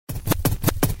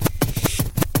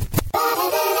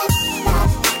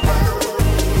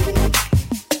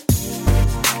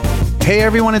Hey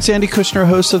everyone, it's Andy Kushner,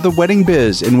 host of the Wedding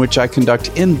Biz, in which I conduct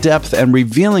in-depth and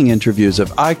revealing interviews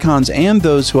of icons and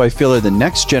those who I feel are the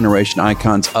next generation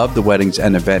icons of the weddings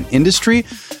and event industry.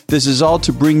 This is all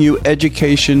to bring you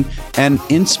education and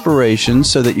inspiration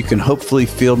so that you can hopefully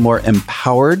feel more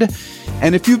empowered.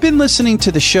 And if you've been listening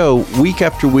to the show week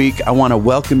after week, I want to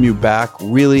welcome you back.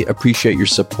 Really appreciate your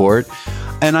support.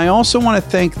 And I also want to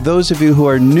thank those of you who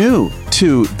are new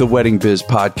to the Wedding Biz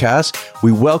podcast.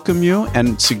 We welcome you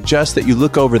and suggest that you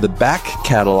look over the back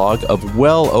catalog of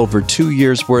well over 2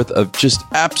 years worth of just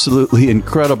absolutely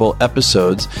incredible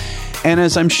episodes. And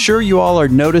as I'm sure you all are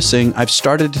noticing, I've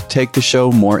started to take the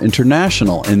show more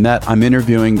international in that I'm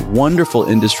interviewing wonderful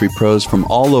industry pros from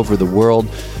all over the world,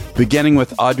 beginning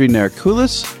with Audrey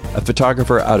Narkoulis, a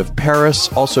photographer out of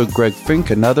Paris, also Greg Finck,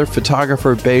 another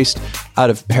photographer based out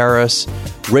of Paris,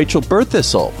 Rachel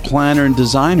Berthisel, planner and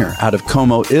designer out of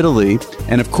Como, Italy,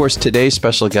 and of course today's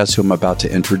special guest who I'm about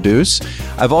to introduce.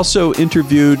 I've also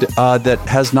interviewed, that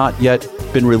has not yet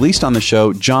been released on the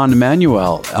show, John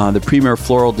Manuel, the premier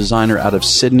floral designer out of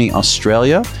Sydney,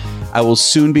 Australia. I will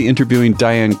soon be interviewing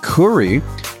Diane Curry,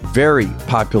 very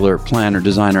popular planner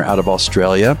designer out of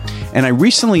Australia. And I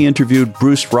recently interviewed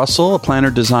Bruce Russell, a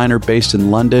planner designer based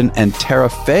in London, and Tara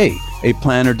Fay, a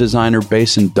planner designer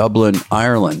based in Dublin,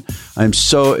 Ireland. I'm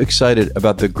so excited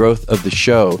about the growth of the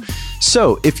show.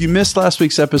 So if you missed last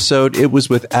week's episode, it was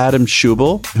with Adam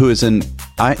Schubel, who is an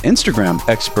Instagram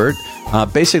expert,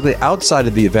 basically outside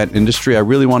of the event industry. I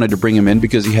really wanted to bring him in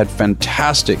because he had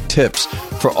fantastic tips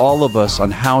for all of us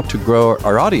on how to grow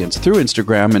our audience through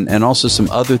Instagram and also some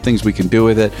other things we can do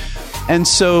with it. And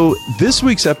so this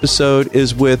week's episode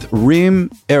is with Rime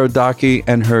Arodaky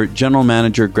and her general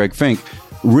manager, Greg Finck.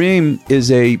 Rime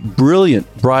is a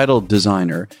brilliant bridal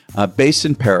designer based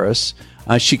in Paris.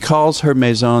 She calls her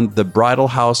Maison the bridal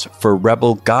house for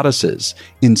rebel goddesses,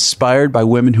 inspired by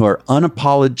women who are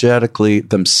unapologetically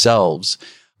themselves.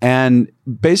 And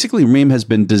basically, Rime has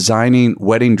been designing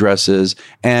wedding dresses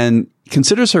and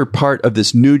considers her part of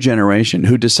this new generation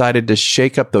who decided to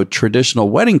shake up the traditional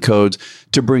wedding codes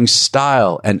to bring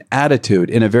style and attitude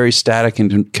in a very static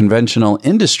and conventional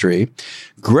industry.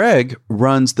 Greg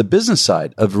runs the business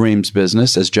side of Rime's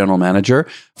business as general manager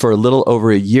for a little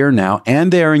over a year now,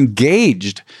 and they are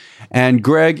engaged. And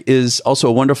Greg is also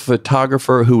a wonderful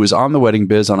photographer who was on the Wedding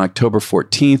Biz on October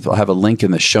 14th. I'll have a link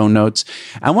in the show notes.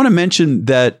 I want to mention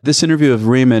that this interview of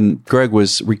Rime and Greg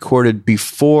was recorded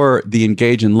before the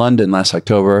Engage in London last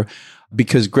October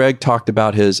because Greg talked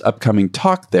about his upcoming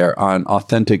talk there on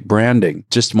authentic branding.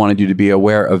 Just wanted you to be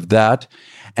aware of that.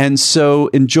 And so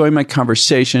enjoy my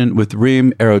conversation with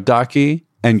Rime Arodaky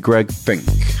and Greg Finck.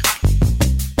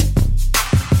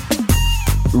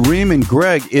 Rime and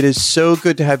Greg, it is so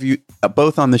good to have you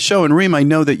both on the show. And Rime, I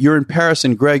know that you're in Paris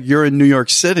and Greg, you're in New York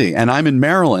City and I'm in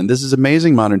Maryland. This is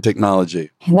amazing modern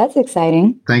technology. That's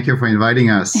exciting. Thank you for inviting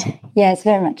us. Yes,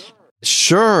 very much.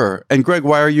 Sure. And Greg,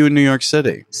 why are you in New York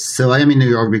City? So I am in New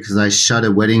York because I shot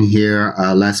a wedding here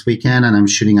last weekend and I'm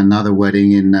shooting another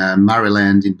wedding in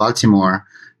Maryland, in Baltimore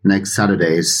next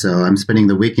Saturday. So I'm spending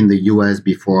the week in the US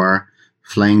before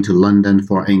flying to London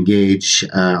for Engage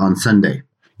on Sunday.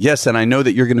 Yes, and I know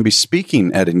that you're going to be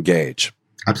speaking at Engage.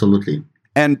 Absolutely.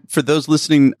 And for those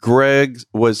listening, Greg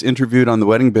was interviewed on the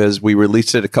Wedding Biz. We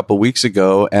released it a couple weeks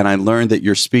ago, and I learned that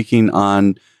you're speaking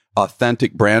on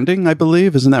authentic branding, I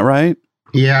believe. Isn't that right?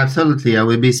 Yeah, absolutely. I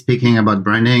will be speaking about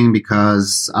branding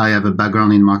because I have a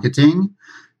background in marketing.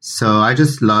 So I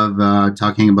just love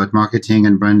talking about marketing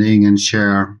and branding and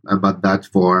share about that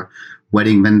for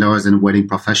wedding vendors and wedding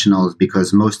professionals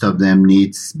because most of them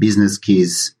need business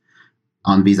keys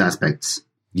on these aspects.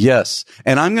 Yes.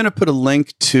 And I'm going to put a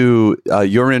link to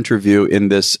your interview in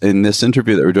this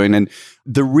interview that we're doing. And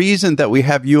the reason that we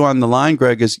have you on the line,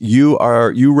 Greg, is you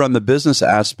run the business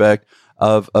aspect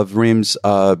of Rime's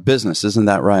business. Isn't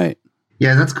that right?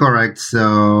 Yeah, that's correct.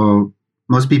 So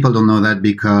most people don't know that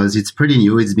because it's pretty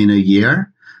new. It's been a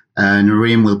year and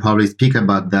Rime will probably speak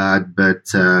about that. But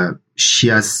she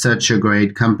has such a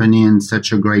great company and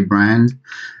such a great brand.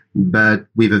 But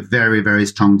with a very, very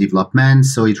strong development.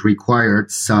 So it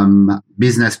required some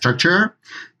business structure.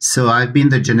 So I've been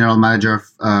the general manager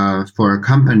for a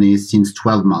company since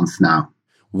 12 months now.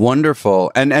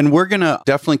 Wonderful. And we're going to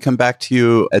definitely come back to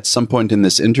you at some point in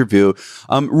this interview.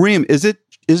 Rime, is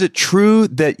it true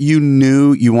that you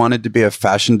knew you wanted to be a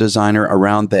fashion designer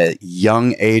around the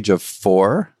young age of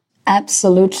 4?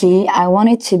 Absolutely. I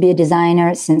wanted to be a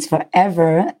designer since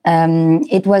forever.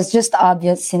 It was just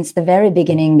obvious since the very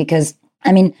beginning because,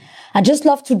 I just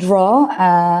love to draw.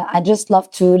 I just love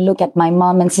to look at my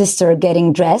mom and sister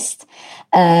getting dressed.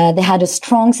 They had a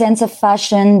strong sense of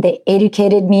fashion. They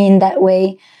educated me in that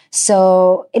way.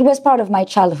 So it was part of my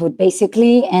childhood,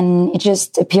 basically. And it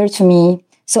just appeared to me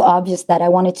so obvious that I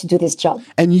wanted to do this job.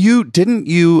 And didn't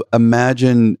you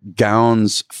imagine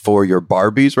gowns for your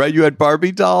Barbies, right? You had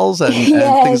Barbie dolls and, Yes.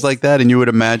 and things like that, and you would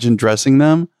imagine dressing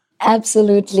them?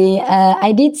 Absolutely.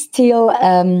 I did steal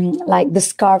like the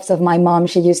scarves of my mom.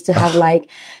 She used to have like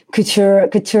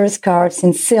couture scarves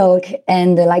in silk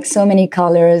and like so many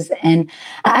colors. And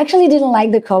I actually didn't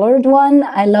like the colored one.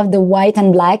 I loved the white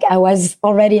and black. I was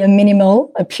already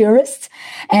a purist,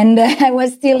 and I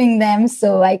was stealing them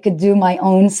so I could do my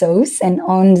own sews and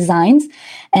own designs.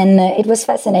 And it was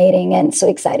fascinating and so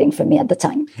exciting for me at the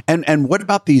time. And what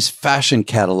about these fashion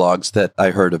catalogs that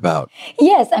I heard about?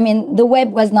 Yes, I mean, the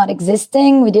web was not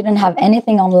existing. We didn't have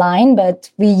anything online, but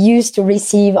we used to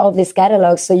receive all these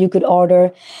catalogs so you could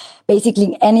order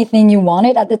basically anything you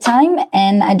wanted at the time.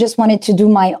 And I just wanted to do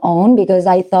my own because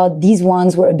I thought these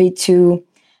ones were a bit too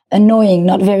annoying,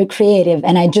 not very creative.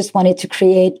 And I just wanted to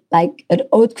create like an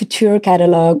haute couture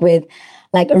catalog with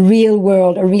like a real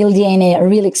world, a real DNA, a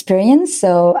real experience.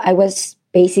 So I was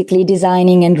basically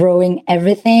designing and drawing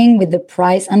everything with the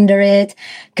price under it,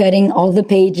 cutting all the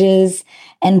pages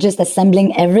and just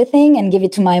assembling everything and give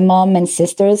it to my mom and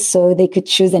sisters so they could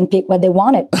choose and pick what they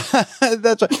wanted.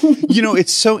 That's right.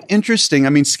 It's so interesting. I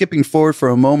mean, skipping forward for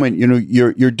a moment,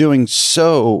 you're doing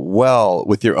so well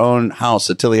with your own house,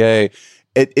 atelier.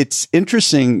 It's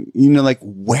interesting, like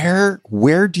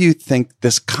where do you think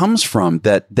this comes from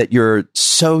that you're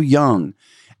so young?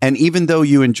 And even though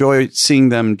you enjoy seeing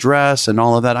them dress and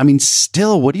all of that, I mean,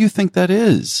 still, what do you think that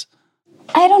is?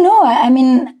 I don't know. I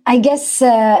mean, I guess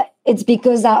it's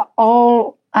because I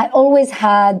always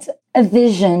had a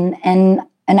vision and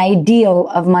an ideal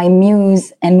of my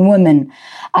muse and woman.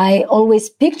 I always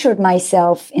pictured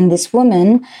myself in this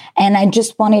woman, and I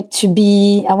just wanted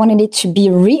it to be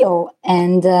real.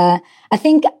 And I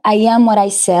think I am what I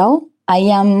sell. I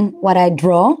am what I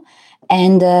draw.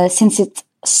 And since it's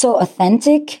so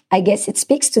authentic, I guess it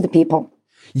speaks to the people.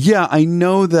 Yeah, I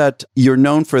know that you're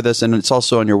known for this, and it's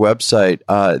also on your website,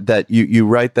 that you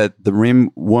write that the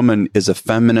Rime woman is a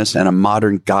feminist and a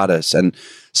modern goddess, and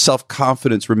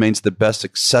self-confidence remains the best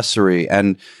accessory.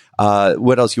 And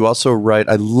what else? You also write,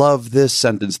 I love this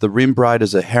sentence, the Rime bride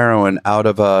is a heroine out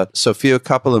of a Sofia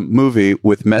Coppola movie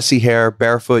with messy hair,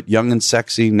 barefoot, young and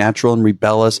sexy, natural and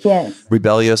rebellious,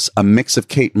 a mix of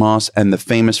Kate Moss and the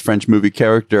famous French movie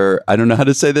character, I don't know how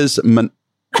to say this,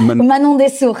 Manon des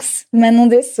Sources.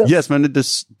 Yes, Manon des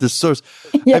Sources.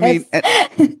 Yes. I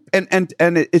mean,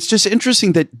 and it's just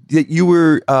interesting that you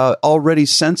were already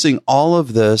sensing all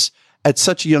of this at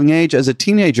such a young age as a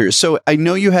teenager. So I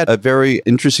know you had a very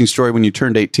interesting story when you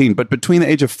turned 18, but between the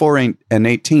age of 4 and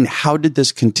 18, how did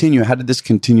this continue? How did this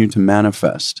continue to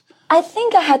manifest? I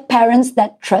think I had parents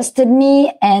that trusted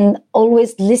me and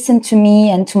always listened to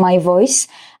me and to my voice.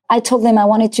 I told them I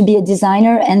wanted to be a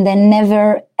designer, and they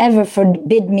never, ever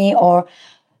forbid me or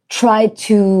tried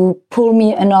to pull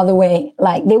me another way.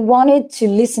 Like, they wanted to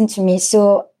listen to me.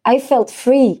 So I felt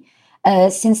free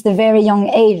since the very young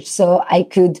age. So I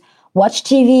could watch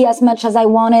TV as much as I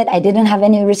wanted. I didn't have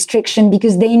any restriction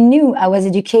because they knew I was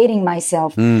educating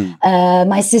myself.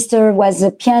 My sister was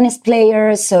a pianist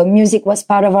player, so music was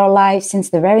part of our life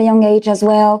since the very young age as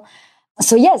well.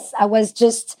 So yes, I was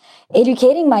just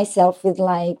educating myself with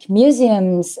like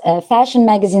museums, fashion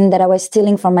magazine that I was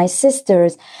stealing from my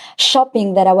sisters,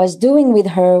 shopping that I was doing with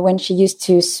her when she used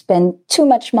to spend too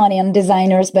much money on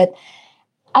designers. But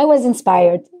I was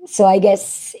inspired. So I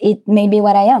guess it made me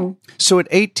what I am. So at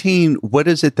 18, what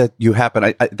is it that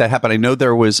happened? I know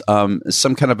there was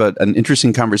some kind of an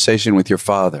interesting conversation with your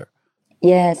father.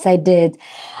 Yes, I did.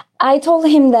 I told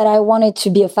him that I wanted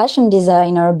to be a fashion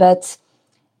designer, but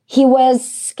he was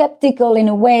skeptical in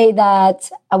a way that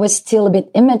I was still a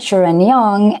bit immature and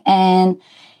young, and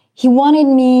he wanted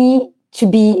me to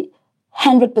be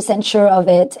 100% sure of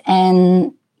it.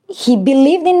 And he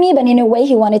believed in me, but in a way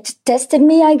he wanted to test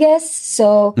me, I guess.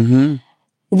 So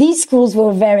these schools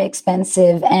were very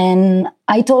expensive. And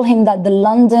I told him that the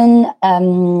London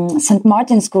St.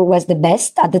 Martin's School was the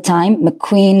best at the time.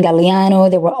 McQueen, Galliano,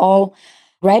 they were all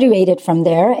graduated from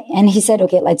there. And he said,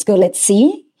 okay, let's go, let's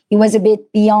see. It was a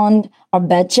bit beyond our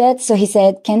budget. So he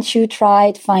said, can't you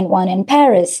try to find one in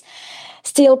Paris?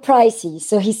 Still pricey.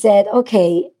 So he said,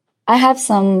 okay, I have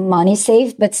some money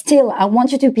saved, but still, I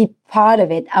want you to be part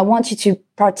of it. I want you to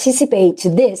participate to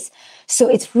this. So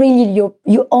it's really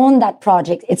you own that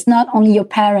project. It's not only your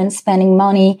parents spending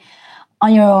money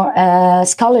on your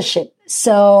scholarship.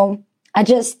 So I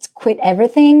just quit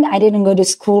everything. I didn't go to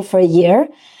school for a year.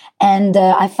 And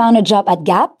I found a job at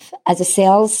Gap as a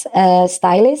sales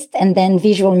stylist and then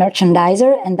visual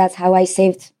merchandiser. And that's how I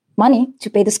saved money to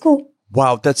pay the school.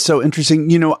 Wow, that's so interesting.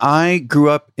 You know, I grew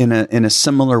up in a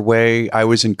similar way. I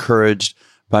was encouraged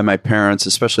by my parents,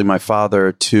 especially my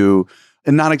father, to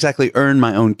and not exactly earn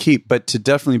my own keep, but to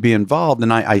definitely be involved.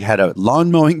 And I had a lawn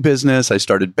mowing business. I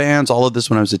started bands, all of this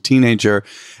when I was a teenager.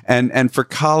 And for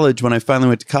college, when I finally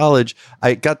went to college,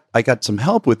 I got some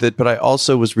help with it, but I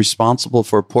also was responsible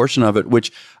for a portion of it,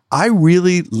 which I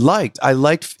really liked. I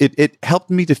liked it. It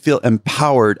helped me to feel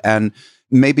empowered and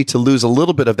maybe to lose a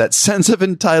little bit of that sense of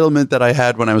entitlement that I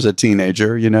had when I was a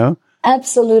teenager, you know?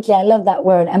 Absolutely. I love that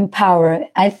word, empower.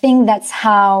 I think that's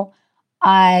how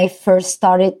I first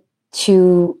started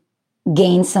to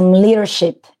gain some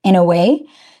leadership in a way.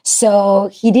 So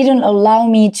he didn't allow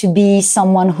me to be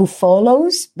someone who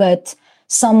follows, but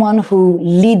someone who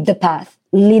lead the path,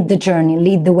 lead the journey,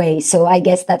 lead the way. So I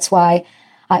guess that's why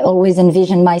I always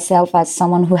envision myself as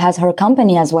someone who has her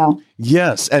company as well.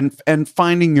 Yes. And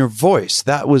finding your voice,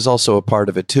 that was also a part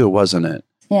of it too, wasn't it?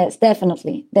 Yes,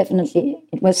 definitely. Definitely.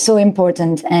 It was so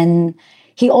important. And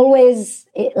he always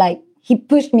he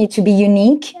pushed me to be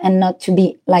unique and not to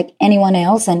be like anyone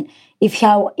else. And if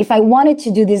I wanted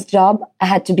to do this job, I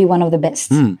had to be one of the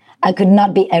best. I could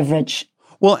not be average.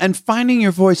 Well, and finding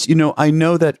your voice, you know, I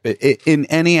know that in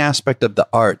any aspect of the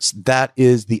arts, that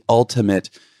is the ultimate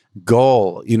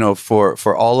goal, you know,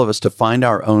 for all of us to find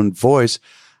our own voice.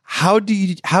 How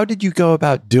did you go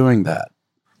about doing that?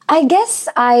 I guess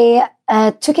I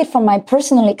took it from my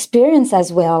personal experience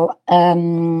as well.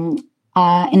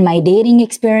 In my dating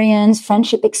experience,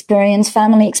 friendship experience,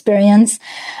 family experience,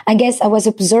 I guess I was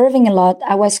observing a lot.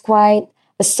 I was quite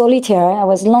a solitaire. I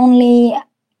was lonely.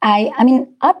 I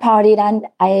partied and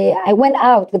I went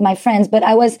out with my friends, but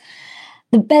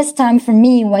the best time for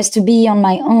me was to be on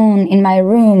my own in my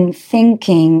room,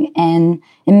 thinking and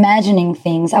imagining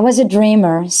things. I was a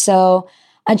dreamer. So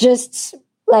I just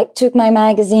took my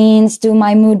magazines, do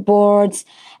my mood boards,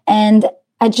 and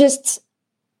I just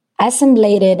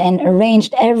assemblated and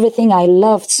arranged everything I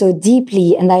loved so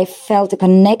deeply and I felt a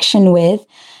connection with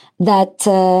that,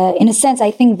 in a sense,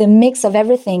 I think the mix of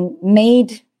everything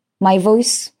made my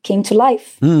voice came to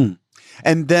life.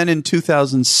 And then in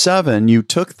 2007, you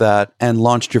took that and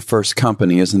launched your first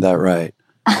company. Isn't that right?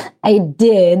 I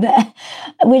did,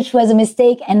 which was a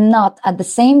mistake and not at the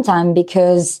same time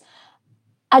because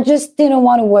I just didn't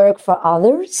want to work for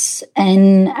others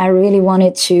and I really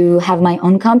wanted to have my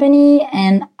own company.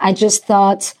 And I just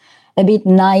thought a bit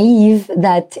naive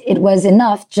that it was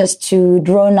enough just to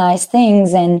draw nice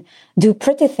things and do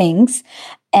pretty things.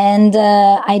 And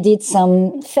I did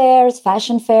some fairs,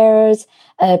 fashion fairs,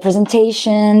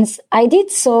 presentations. I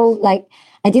did sell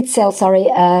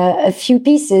a few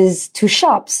pieces to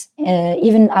shops,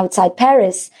 even outside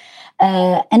Paris.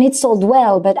 And it sold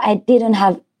well, but I didn't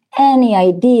have any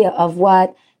idea of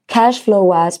what cash flow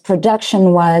was,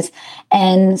 production was.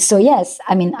 And so, yes,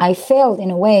 I failed in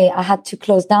a way. I had to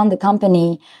close down the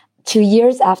company 2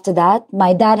 years after that.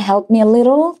 My dad helped me a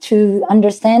little to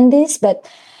understand this, but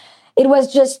it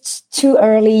was just too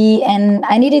early and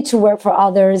I needed to work for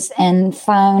others and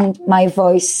found my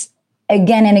voice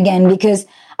again and again because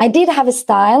I did have a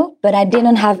style, but I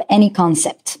didn't have any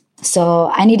concept.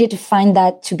 So I needed to find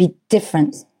that to be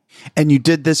different. And you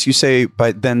did this, you say,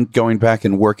 by then going back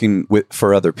and working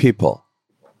for other people.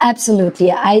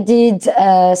 Absolutely. I did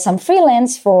some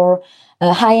freelance for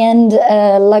high-end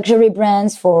luxury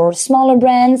brands, for smaller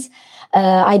brands.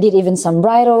 I did even some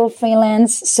bridal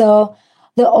freelance. So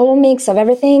the whole mix of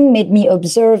everything made me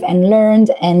observe and learn.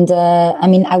 And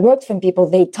I worked from people.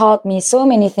 They taught me so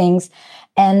many things.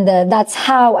 And that's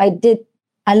how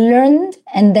I learned.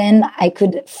 And then I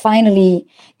could finally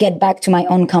get back to my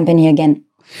own company again.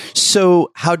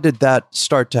 So how did that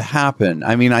start to happen?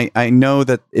 I know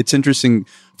that it's interesting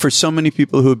for so many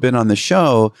people who have been on the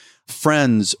show,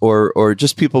 friends or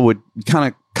just people would kind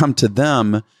of come to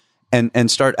them and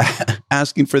start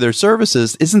asking for their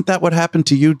services. Isn't that what happened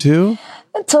to you too?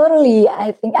 Totally.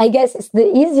 I guess it's the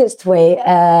easiest way,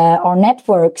 or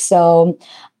network. So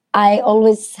I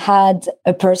always had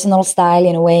a personal style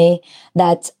in a way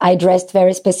that I dressed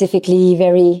very specifically,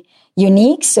 very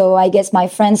unique. So I guess my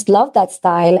friends loved that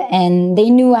style and they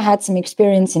knew I had some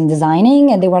experience in designing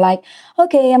and they were like,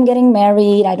 okay, I'm getting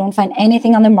married. I don't find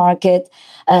anything on the market.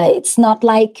 It's not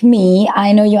like me.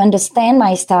 I know you understand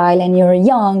my style and you're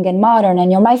young and modern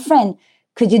and you're my friend.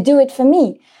 Could you do it for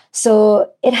me? So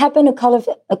it happened a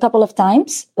couple of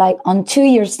times, like on 2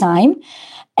 years' time.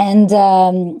 And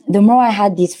the more I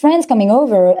had these friends coming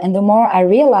over and the more I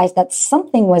realized that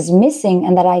something was missing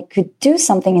and that I could do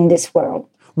something in this world.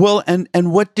 Well,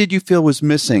 and what did you feel was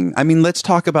missing? Let's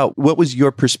talk about what was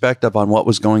your perspective on what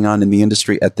was going on in the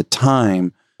industry at the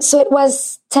time. So it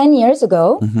was 10 years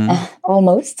ago,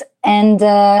 almost. And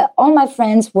all my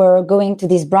friends were going to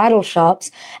these bridal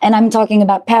shops. And I'm talking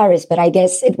about Paris, but I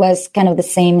guess it was kind of the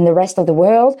same in the rest of the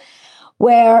world,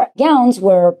 where gowns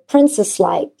were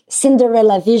princess-like,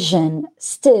 Cinderella vision,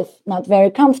 stiff, not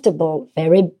very comfortable,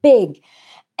 very big.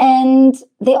 And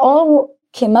they all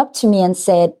came up to me and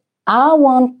said, I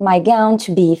want my gown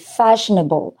to be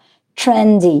fashionable,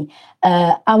 trendy.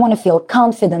 I want to feel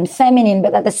confident, feminine,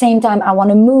 but at the same time, I want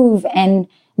to move and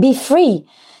be free.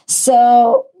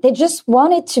 So they just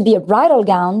wanted to be a bridal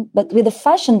gown, but with a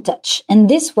fashion touch. And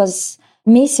this was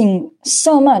missing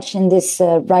so much in this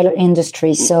bridal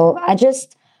industry. So I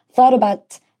just thought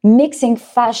about mixing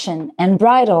fashion and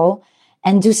bridal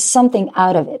and do something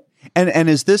out of it. And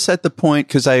is this at the point,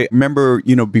 because I remember,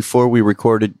 before we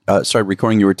started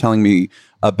recording, you were telling me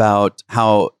about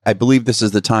how I believe this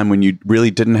is the time when you really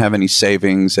didn't have any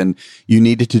savings and you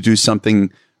needed to do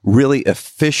something really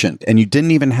efficient, and you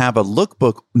didn't even have a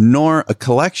lookbook nor a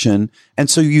collection. And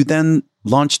so you then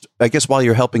launched, I guess while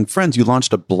you're helping friends, you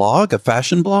launched a blog, a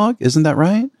fashion blog. Isn't that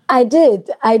right? I did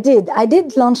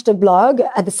launch the blog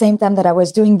at the same time that I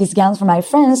was doing these gowns for my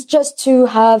friends, just to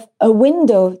have a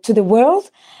window to the world.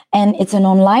 And it's an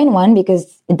online one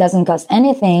because it doesn't cost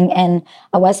anything. And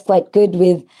I was quite good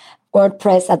with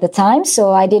WordPress at the time.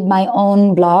 So I did my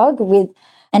own blog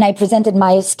and I presented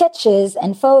my sketches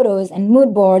and photos and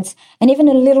mood boards and even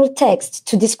a little text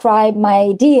to describe my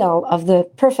ideal of the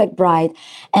perfect bride.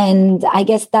 And I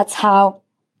guess that's how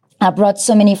I brought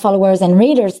so many followers and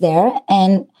readers there.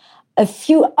 And a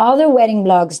few other wedding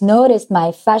blogs noticed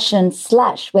my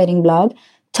fashion/wedding blog,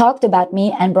 talked about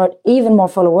me, and brought even more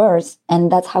followers.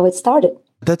 And that's how it started.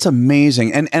 That's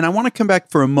amazing. And I want to come back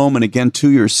for a moment again to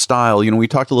your style. We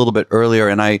talked a little bit earlier,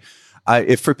 and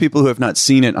if for people who have not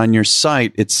seen it on your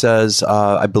site, it says,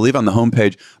 I believe on the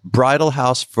homepage, Bridal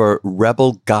House for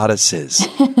Rebel Goddesses.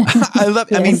 I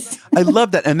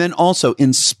love that. And then also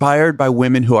inspired by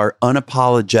women who are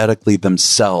unapologetically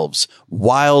themselves,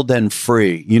 wild and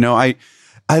free.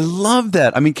 I love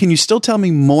that. Can you still tell me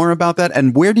more about that?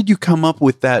 And where did you come up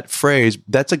with that phrase?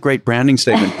 That's a great branding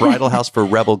statement, Bridal House for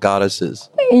Rebel Goddesses.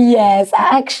 Yes,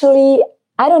 actually,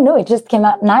 I don't know. It just came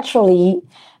out naturally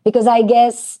because I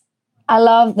guess I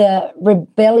love the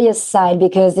rebellious side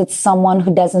because it's someone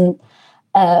who doesn't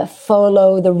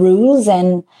follow the rules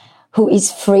and who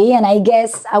is free. And I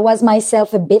guess I was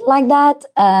myself a bit like that.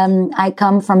 I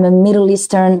come from a Middle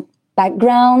Eastern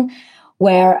background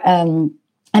where,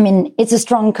 it's a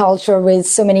strong culture with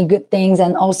so many good things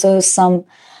and also some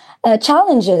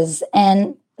challenges.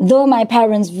 And though my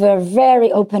parents were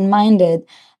very open-minded,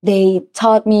 they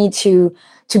taught me to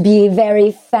be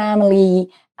very family.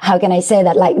 How can I say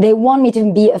that? Like, they want me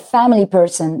to be a family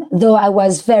person, though I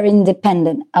was very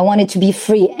independent. I wanted to be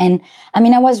free. And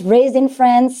I was raised in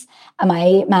France.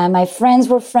 My friends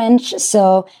were French,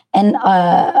 and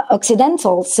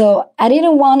Occidental. So I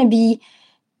didn't want to be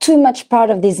too much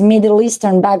part of this Middle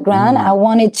Eastern background. I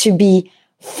wanted to be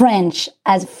French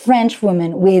as a French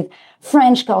woman with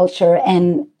French culture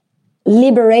and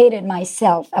liberated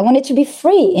myself. I wanted to be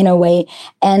free in a way.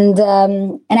 And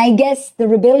I guess the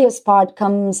rebellious part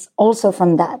comes also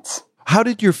from that. How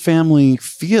did your family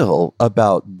feel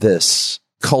about this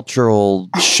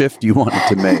cultural shift you wanted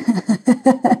to make?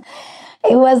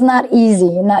 It was not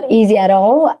easy at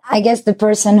all. I guess the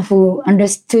person who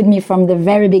understood me from the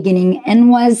very beginning and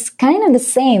was kind of the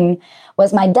same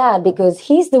was my dad, because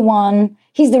he's the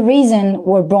reason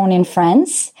we're born in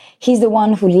France. He's the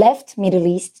one who left Middle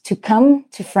East to come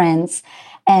to France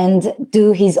and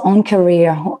do his own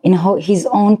career in his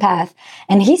own path.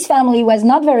 And his family was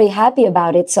not very happy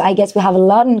about it. So I guess we have a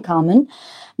lot in common.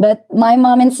 But my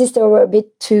mom and sister were a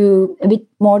bit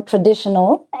more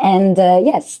traditional. And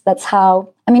yes, that's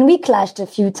how, we clashed a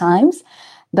few times,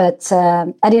 but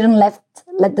I didn't let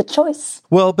the choice.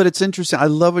 Well, but it's interesting. I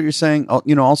love what you're saying,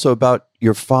 also about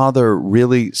your father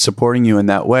really supporting you in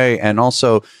that way and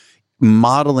also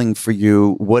modeling for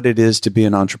you what it is to be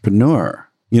an entrepreneur,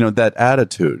 that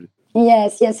attitude.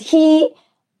 Yes.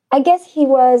 I guess he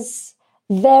was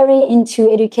very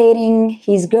into educating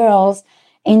his girls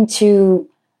into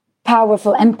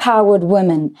powerful, empowered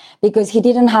women, because he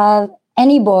didn't have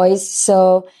any boys.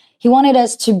 So he wanted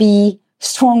us to be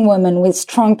strong women with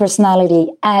strong personality,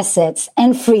 assets,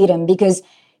 and freedom, because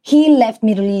he left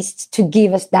Middle East to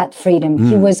give us that freedom.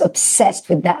 He was obsessed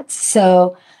with that.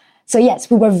 So yes,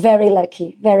 we were very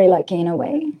lucky in a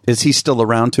way. Is he still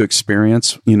around to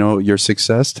experience, your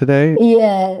success today?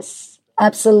 Yes.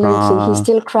 Absolutely. He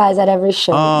still cries at every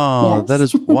show. Oh, yes. That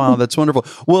is, wow, that's wonderful.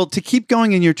 Well, to keep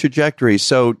going in your trajectory,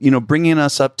 so, bringing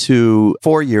us up to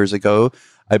 4 years ago,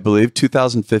 I believe,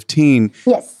 2015.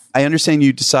 Yes. I understand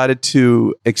you decided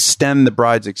to extend the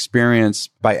bride's experience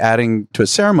by adding to a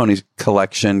ceremony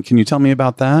collection. Can you tell me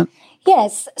about that?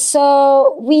 Yes.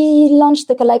 So we launched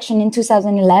the collection in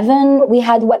 2011. We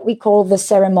had what we call the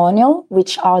ceremonial,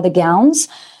 which are the gowns.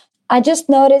 I just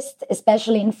noticed,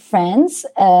 especially in France,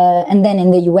 and then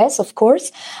in the US, of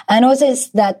course, I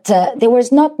noticed that there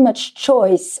was not much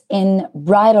choice in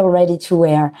bridal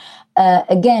ready-to-wear.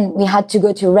 Again, we had to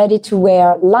go to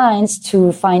ready-to-wear lines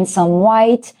to find some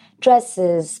white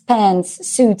dresses, pants,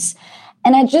 suits.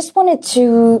 And I just wanted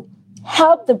to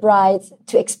help the bride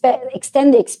to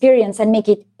extend the experience and make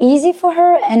it easy for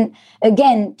her. And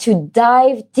again, to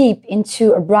dive deep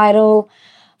into a bridal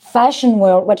fashion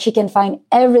world, where she can find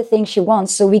everything she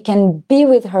wants. So we can be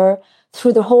with her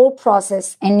through the whole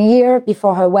process and year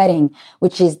before her wedding,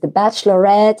 which is the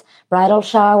bachelorette, bridal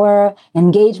shower,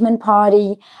 engagement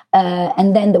party,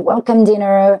 and then the welcome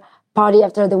dinner, party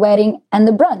after the wedding, and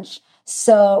the brunch.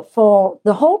 So for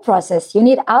the whole process, you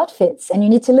need outfits and you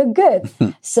need to look good.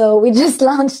 So we just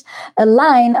launched a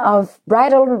line of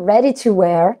bridal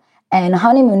ready-to-wear and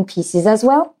honeymoon pieces as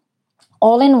well,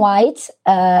 all in white,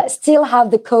 still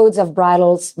have the codes of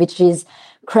bridals, which is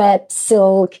crepe,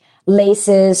 silk,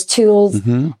 laces, tulles,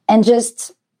 and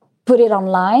just put it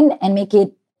online and make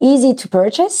it easy to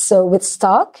purchase. So with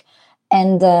stock.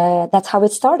 And that's how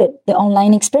it started, the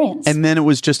online experience. And then it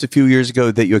was just a few years ago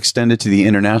that you extended to the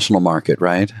international market,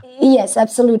 right? Yes,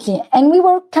 absolutely. And we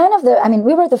were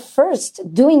we were the first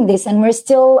doing this, and we're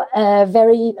still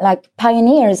very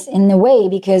pioneers in a way,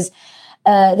 because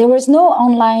there was no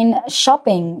online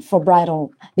shopping for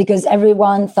bridal, because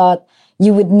everyone thought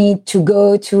you would need to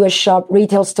go to a shop,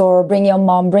 retail store, bring your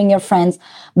mom, bring your friends.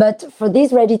 But for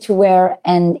these ready-to-wear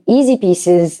and easy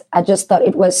pieces, I just thought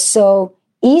it was so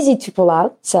easy to pull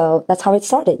out. So that's how it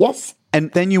started. Yes. And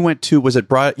then you went to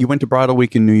Bridal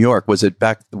Week in New York. Was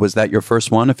that your first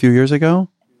one a few years ago?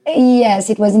 Yes,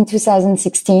 it was in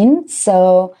 2016.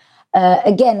 So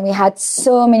again, we had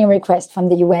so many requests from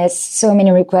the US, so many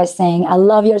requests saying, I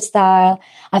love your style.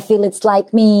 I feel it's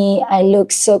like me. I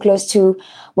look so close to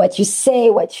what you say,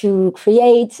 what you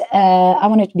create. I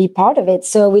wanted to be part of it.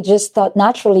 So we just thought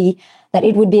naturally that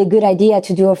it would be a good idea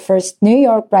to do a first New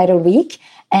York Bridal Week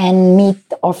and meet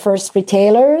our first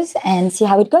retailers and see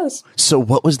how it goes. So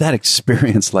what was that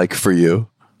experience like for you?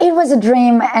 It was a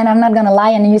dream, and I'm not going to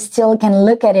lie, and you still can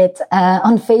look at it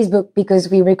on Facebook because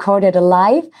we recorded a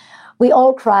live. We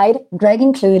all cried, Greg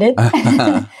included.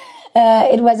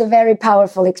 It was a very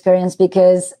powerful experience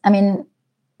because,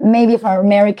 maybe for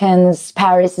Americans,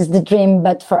 Paris is the dream,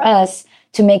 but for us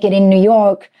to make it in New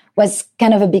York was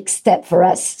kind of a big step for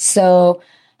us. So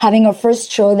having our first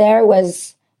show there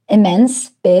was immense,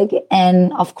 big,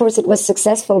 and of course it was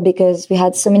successful because we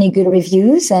had so many good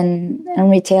reviews and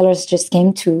retailers just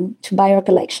came to buy our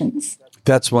collections.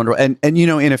 That's wonderful. And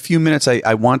in a few minutes,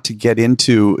 I want to get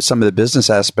into some of the business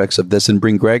aspects of this and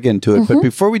bring Greg into it. But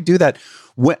before we do that,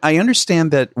 I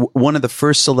understand that one of the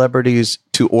first celebrities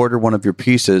to order one of your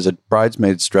pieces, a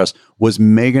bridesmaid's dress, was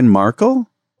Meghan Markle?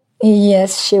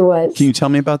 Yes, she was. Can you tell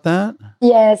me about that?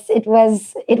 Yes, it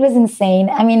was insane.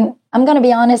 I'm going to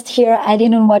be honest here. I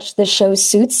didn't watch the show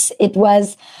Suits. It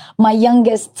was my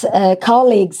youngest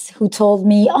colleagues who told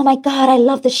me, oh my God, I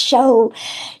love the show.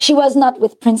 She was not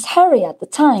with Prince Harry at the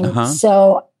time.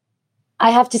 So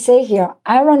I have to say here,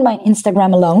 I run my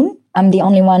Instagram alone. I'm the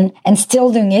only one and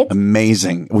still doing it.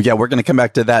 Amazing. Well, yeah, we're going to come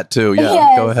back to that too.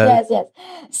 Yeah, go ahead. Yes.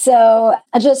 So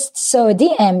I just saw a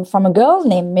DM from a girl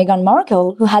named Meghan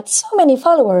Markle who had so many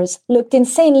followers, looked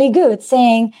insanely good,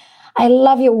 saying, I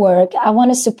love your work. I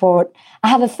want to support. I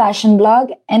have a fashion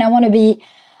blog and I want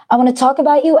to talk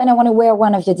about you and I want to wear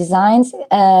one of your designs.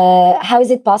 How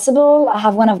is it possible? I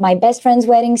have one of my best friend's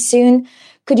weddings soon.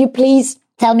 Could you please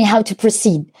tell me how to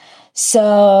proceed?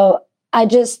 So I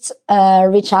just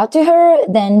reached out to her.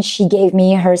 Then she gave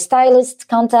me her stylist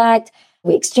contact.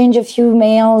 We exchanged a few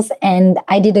mails and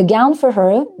I did a gown for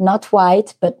her, not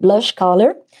white, but blush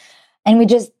color. And we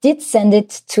just did send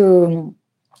it to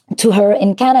her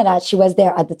in Canada. She was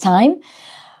there at the time.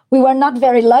 We were not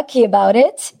very lucky about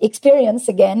it. Experience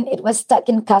again. It was stuck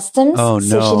in customs. Oh,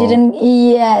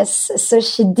 no. So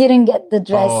she didn't get the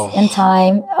dress in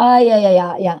time.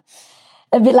 Yeah.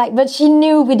 A bit but she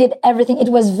knew we did everything. It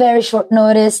was very short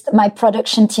notice. My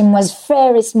production team was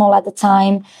very small at the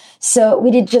time. So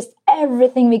we did just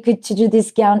everything we could to do this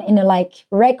gown in a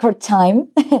record time.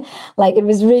 It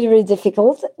was really, really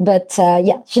difficult. But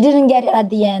she didn't get it at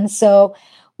the end. So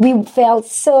we felt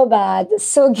so bad,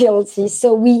 so guilty.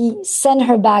 So we sent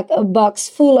her back a box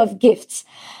full of gifts,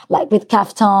 like with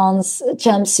kaftans,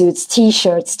 jumpsuits,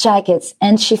 t-shirts, jackets.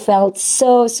 And she felt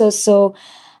so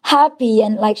happy.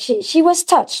 And like she was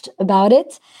touched about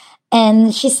it.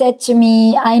 And she said to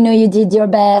me, I know you did your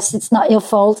best. It's not your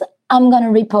fault. I'm going to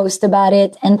repost about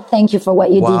it. And thank you for what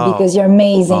you did because you're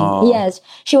amazing. Yes.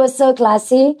 She was so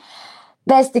classy.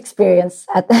 Best experience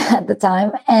at the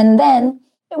time. And then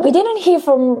we didn't hear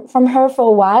from her for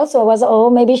a while. So I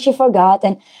was, maybe she forgot.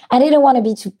 And I didn't want to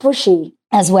be too pushy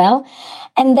as well.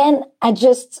 And then I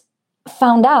just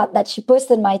found out that she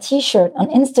posted my t-shirt on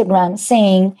Instagram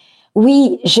saying,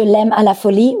 Oui, je l'aime à la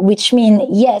folie, which means,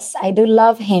 yes, I do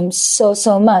love him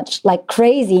so much, like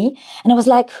crazy. And I was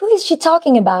like, who is she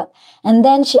talking about? And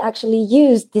then she actually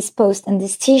used this post and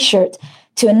this t-shirt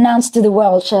to announce to the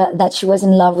world that she was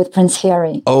in love with Prince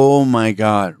Harry. Oh my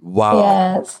God. Wow.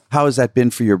 Yes. How has that been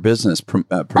for your business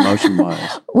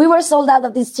promotion-wise? We were sold out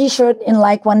of this t-shirt in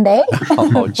like one day.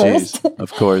 Oh, geez.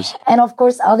 Of course. And of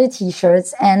course, other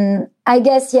t-shirts. And I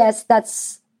guess, yes,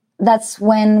 that's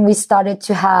when we started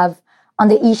to have on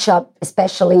the eShop,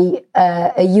 especially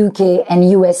a UK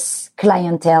and US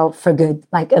clientele for good,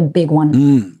 like a big one.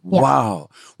 Yeah. Wow.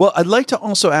 Well, I'd like to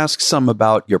also ask some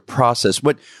about your process.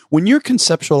 When you're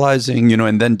conceptualizing,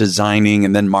 and then designing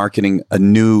and then marketing a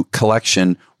new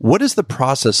collection, what is the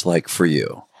process like for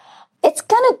you? It's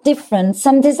kind of different.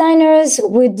 Some designers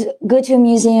would go to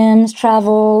museums,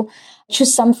 travel,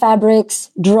 choose some fabrics,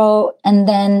 draw, and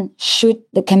then shoot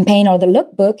the campaign or the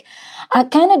lookbook. I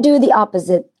kind of do the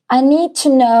opposite. I need to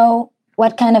know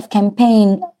what kind of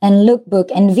campaign and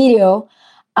lookbook and video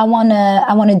I want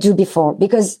to do before,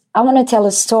 because I want to tell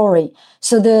a story.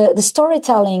 So the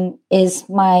storytelling is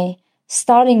my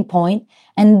starting point,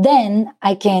 and then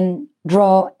I can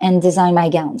draw and design my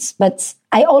gowns. But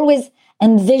I always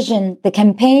envision the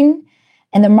campaign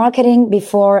and the marketing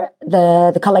before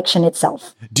the collection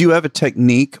itself. Do you have a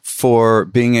technique for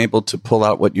being able to pull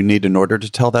out what you need in order to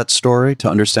tell that story, to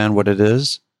understand what it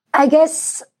is? I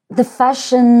guess the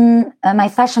fashion, my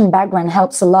fashion background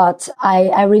helps a lot.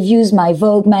 I reviews my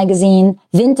Vogue magazine,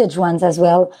 vintage ones as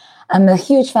well. I'm a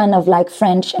huge fan of like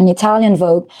French and Italian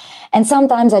Vogue. And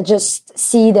sometimes I just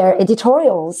see their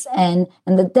editorials and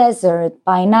the desert,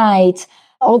 by night,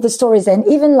 all the stories. And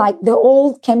even like the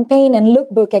old campaign and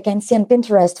lookbook I can see on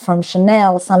Pinterest from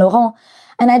Chanel, Saint Laurent.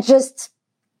 And I just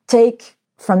take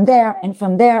from there and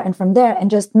from there and from there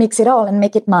and just mix it all and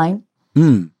make it mine.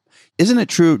 Isn't it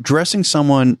true? Dressing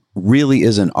someone really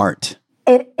is an art.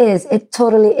 It is. It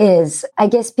totally is. I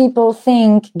guess people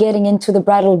think getting into the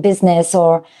bridal business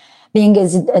or being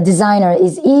a designer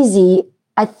is easy.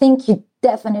 I think you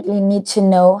definitely need to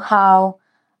know how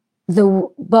the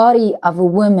body of a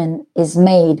woman is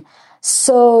made.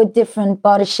 So different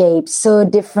body shapes, so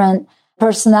different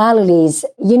personalities.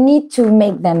 You need to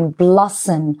make them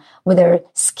blossom with their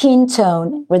skin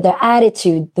tone, with their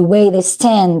attitude, the way they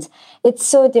stand. It's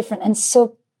so different and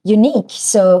so unique.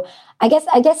 So I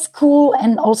guess school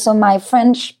and also my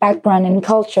French background and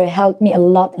culture helped me a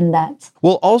lot in that.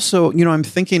 Well, also, I'm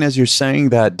thinking as you're saying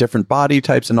that different body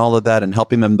types and all of that and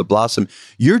helping them to blossom,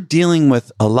 you're dealing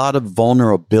with a lot of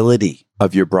vulnerability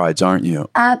of your brides, aren't you?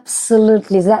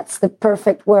 Absolutely. That's the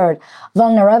perfect word.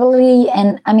 Vulnerability.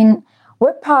 And I mean,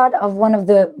 we're part of one of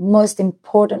the most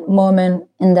important moments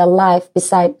in their life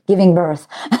besides giving birth.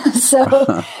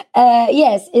 So,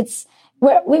 yes,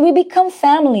 we become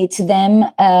family to them,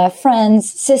 friends,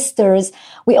 sisters.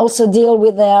 We also deal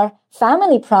with their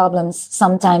family problems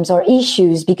sometimes or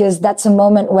issues, because that's a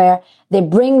moment where they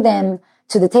bring them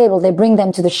to the table. They bring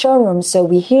them to the showroom. So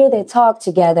we hear they talk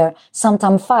together,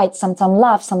 sometimes fight, sometimes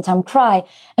laugh, sometimes cry,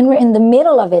 and we're in the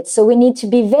middle of it. So we need to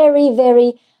be very,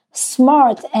 very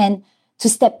smart and to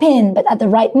step in, but at the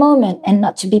right moment, and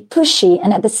not to be pushy.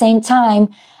 And at the same time,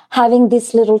 having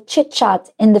this little chit chat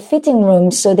in the fitting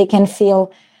room so they can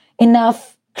feel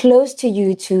enough close to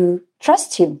you to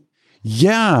trust you.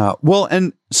 Yeah. Well,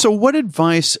 and so what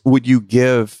advice would you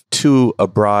give to a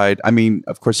bride? I mean,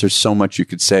 of course, there's so much you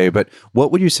could say, but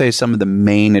what would you say is some of the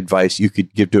main advice you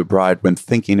could give to a bride when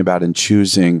thinking about and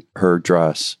choosing her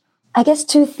dress? I guess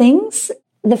two things.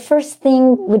 The first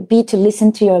thing would be to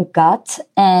listen to your gut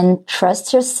and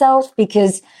trust yourself,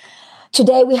 because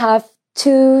today we have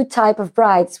two types of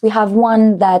brides. We have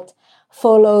one that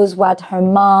follows what her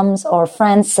moms or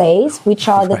friends says, which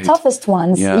are the toughest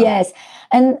ones. Yeah. Yes.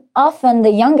 And often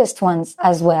the youngest ones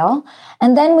as well.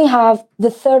 And then we have the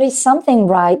 30-something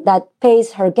bride that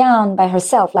pays her gown by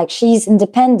herself, like she's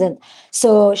independent.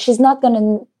 So she's not going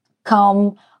to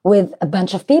come with a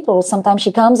bunch of people. Sometimes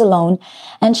she comes alone,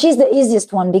 and she's the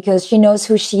easiest one because she knows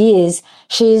who she is.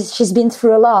 She's been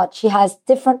through a lot. She has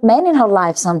different men in her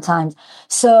life sometimes.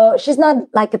 So she's not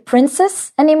like a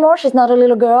princess anymore. She's not a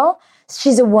little girl.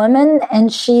 She's a woman,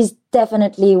 and she's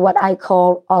definitely what I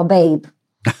call our babe.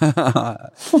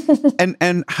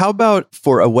 And how about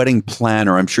for a wedding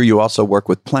planner? I'm sure you also work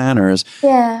with planners.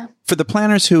 Yeah. For the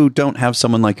planners who don't have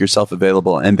someone like yourself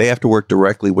available and they have to work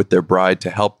directly with their bride to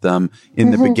help them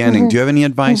in the beginning, do you have any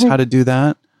advice how to do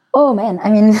that? Oh man, I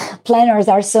mean, planners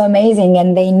are so amazing,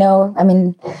 and they know, I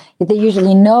mean, they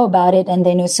usually know about it, and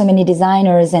they know so many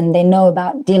designers, and they know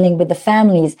about dealing with the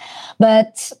families.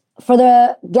 But for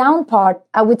the gown part,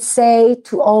 I would say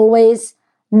to always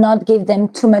not give them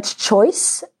too much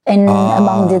choice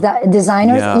among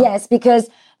designers. Yeah. Yes, because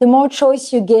the more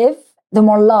choice you give, the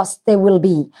more lost they will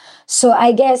be. So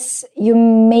I guess you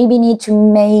maybe need to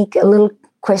make a little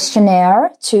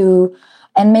questionnaire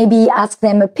and maybe ask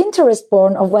them a Pinterest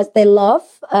board of what they love.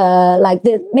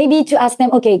 Maybe to ask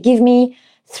them, okay, give me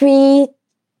 3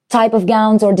 type of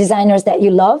gowns or designers that you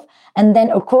love. And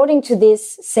then according to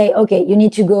this, say, okay, you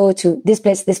need to go to this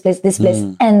place, this place, this place,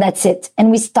 and that's it.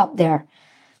 And we stop there.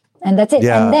 And that's it.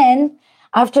 Yeah. And then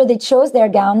after they chose their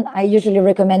gown, I usually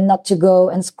recommend not to go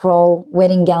and scroll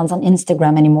wedding gowns on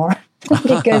Instagram anymore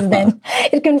because then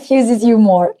it confuses you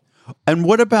more. And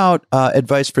what about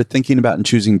advice for thinking about and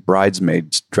choosing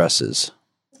bridesmaids dresses?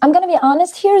 I'm going to be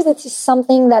honest here. This is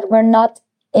something that we're not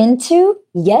into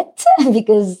yet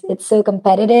because it's so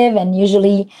competitive, and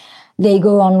usually they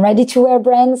go on ready-to-wear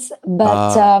brands.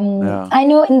 But I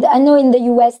know in the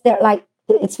US,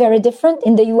 it's very different.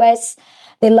 In the US,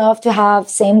 they love to have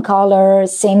same color,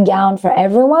 same gown for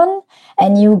everyone.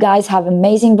 And you guys have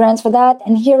amazing brands for that.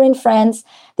 And here in France,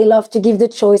 they love to give the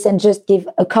choice and just give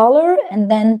a color.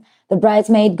 And then the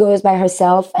bridesmaid goes by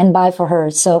herself and buy for her.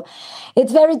 So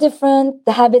it's very different.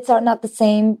 The habits are not the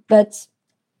same. But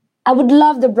I would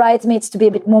love the bridesmaids to be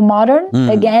a bit more modern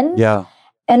again. Yeah.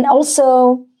 And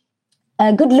also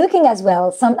good looking as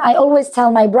well. I always tell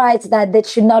my brides that they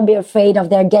should not be afraid of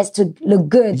their guests to look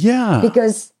good. Yeah.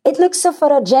 Because it looks so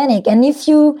photogenic. And if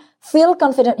you feel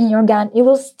confident in your gown, you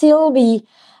will still be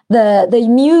the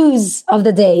muse of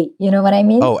the day. You know what I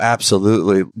mean? Oh,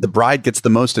 absolutely. The bride gets the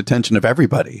most attention of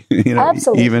everybody,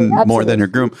 Absolutely, even more than her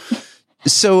groom.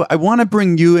 So I want to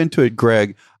bring you into it,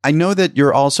 Greg. I know that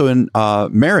you're also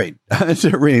married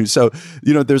to Rime. So,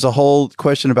 there's a whole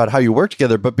question about how you work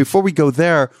together. But before we go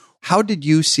there, how did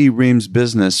you see Rime's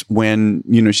business when,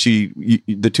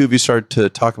 the two of you started to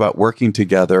talk about working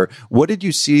together? What did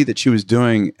you see that she was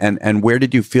doing, and where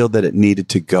did you feel that it needed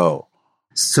to go?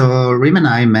 So Rime and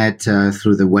I met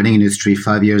through the wedding industry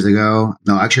 5 years ago.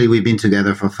 No, actually, we've been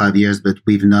together for 5 years, but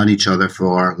we've known each other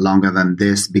for longer than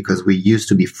this because we used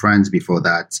to be friends before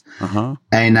that. Uh-huh.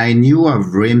 And I knew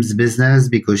of Rime's business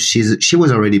because she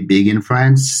was already big in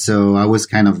France. So I was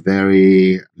kind of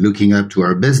very looking up to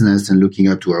her business and looking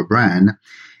up to her brand.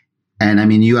 And I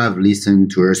mean, you have listened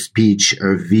to her speech.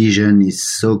 Her vision is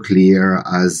so clear,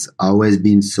 has always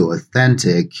been so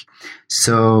authentic.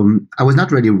 So I was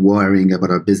not really worrying about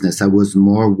her business. I was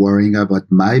more worrying about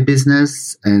my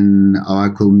business and how I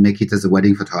could make it as a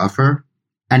wedding photographer.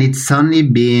 And it's only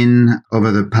been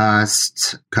over the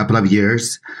past couple of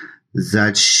years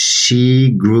that she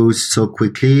grew so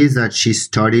quickly that she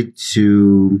started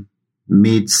to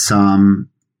meet some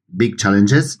big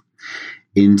challenges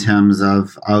in terms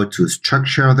of how to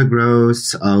structure the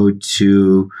growth, how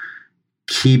to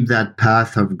keep that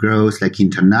path of growth, like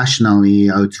internationally,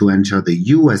 how to enter the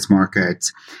US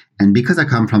market. And because I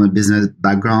come from a business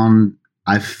background,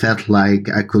 I felt like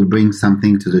I could bring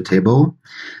something to the table.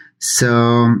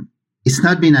 So it's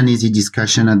not been an easy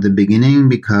discussion at the beginning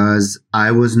because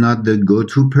I was not the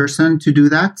go-to person to do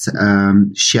that.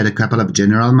 She had a couple of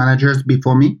general managers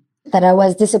before me that I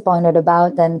was disappointed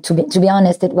about. And to be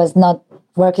honest, it was not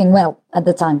working well at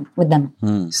the time with them.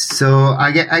 So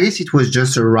I guess it was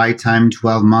just the right time.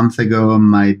 12 months ago,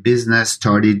 my business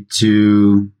started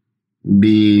to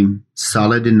be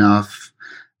solid enough.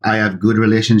 I have good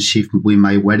relationship with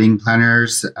my wedding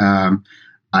planners.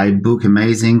 I book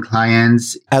amazing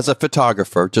clients. As a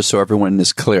photographer, just so everyone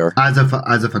is clear. As a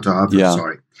photographer,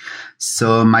 sorry.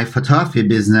 So my photography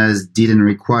business didn't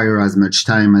require as much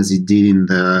time as it did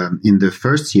in the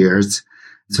first years.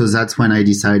 So that's when I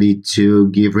decided to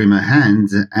give Rime a hand.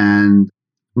 And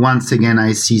once again,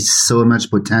 I see so much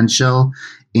potential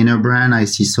in a brand. I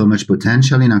see so much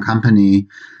potential in a company.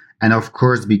 And of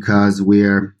course, because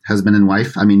we're husband and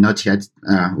wife, I mean, not yet,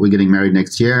 we're getting married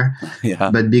next year. Yeah.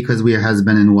 But because we're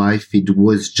husband and wife, it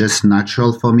was just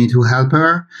natural for me to help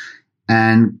her.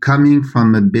 And coming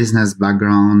from a business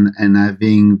background and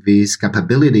having these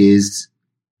capabilities,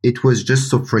 it was just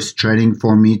so frustrating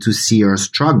for me to see her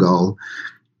struggle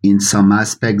in some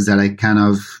aspects that I kind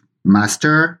of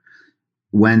master,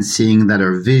 when seeing that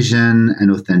her vision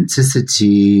and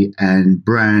authenticity and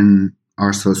brand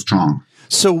are so strong.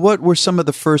 So what were some of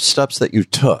the first steps that you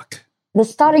took? The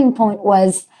starting point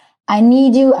was, I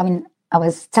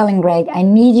was telling Greg, I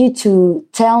need you to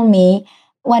tell me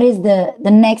what is the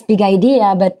next big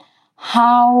idea, but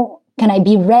how can I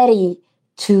be ready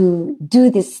to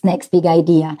do this next big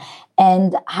idea?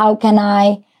 And how can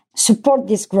I support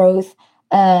this growth,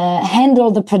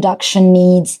 handle the production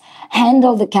needs,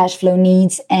 handle the cash flow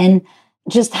needs, and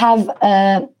just have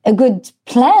a good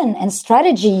plan and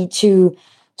strategy to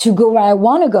go where I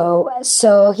want to go.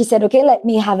 So he said, okay, let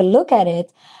me have a look at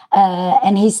it.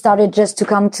 And he started just to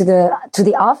come to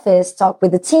the office, talk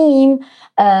with the team,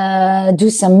 do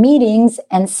some meetings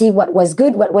and see what was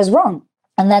good, what was wrong.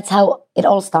 And that's how it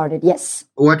all started. Yes.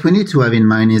 What we need to have in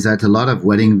mind is that a lot of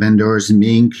wedding vendors,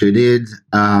 me included,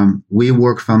 we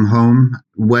work from home,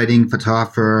 wedding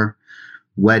photographer,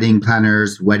 wedding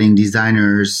planners, wedding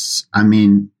designers.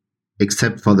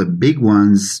 Except for the big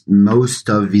ones, most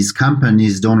of these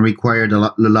companies don't require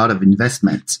a lot of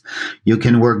investment. You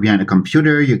can work behind a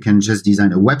computer. You can just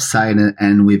design a website,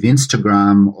 and with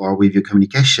Instagram or with your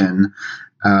communication,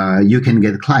 you can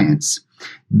get clients.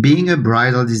 Being a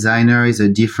bridal designer is a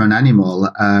different animal.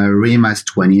 Rime has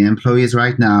 20 employees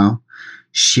right now.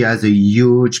 She has a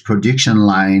huge production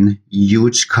line,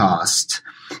 huge cost.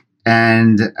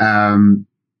 And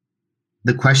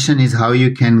the question is how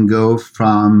you can go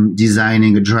from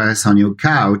designing a dress on your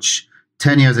couch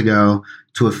 10 years ago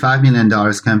to a $5 million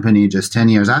company just 10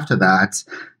 years after that.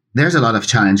 There's a lot of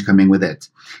challenge coming with it.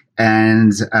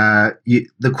 And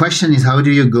the question is, how do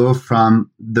you go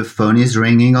from the phone is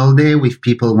ringing all day with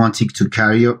people wanting to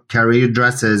carry your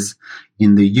dresses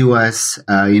in the US,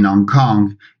 in Hong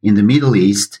Kong, in the Middle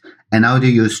East, and how do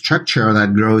you structure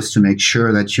that growth to make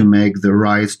sure that you make the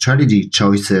right strategy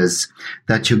choices,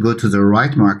 that you go to the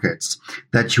right markets,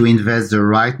 that you invest the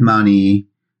right money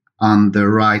on the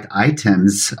right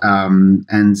items,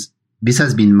 and this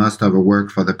has been most of the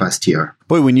work for the past year.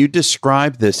 Boy, when you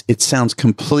describe this, it sounds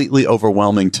completely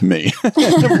overwhelming to me,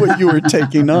 what you were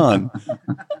taking on.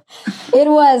 It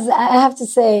was, I have to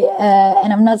say,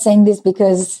 and I'm not saying this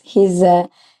because he's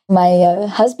my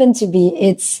husband-to-be,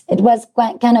 it was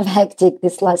quite kind of hectic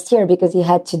this last year because he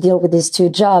had to deal with his two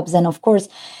jobs. And of course,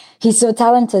 he's so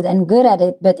talented and good at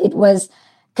it, but it was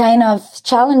kind of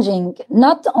challenging,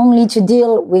 not only to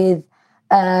deal with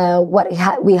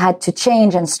what we had to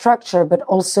change and structure, but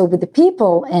also with the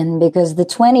people. And because the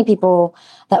 20 people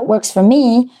that works for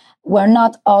me were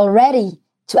not all ready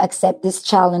to accept this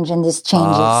challenge and these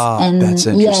changes. And that's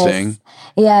interesting.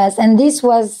 Yes. And this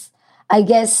was, I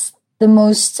guess, the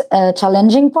most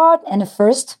challenging part and a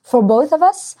first for both of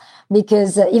us,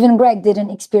 because even Greg didn't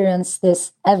experience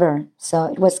this ever. So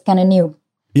it was kind of new.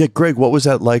 Yeah, Greg, what was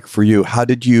that like for you? How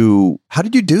did you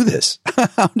do this?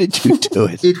 How did you do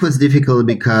it? It was difficult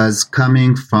because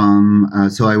coming from,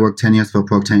 so I worked 10 years for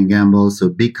Procter & Gamble, so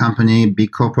big company,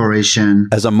 big corporation.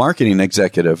 As a marketing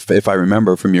executive, if I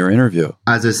remember from your interview.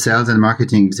 As a sales and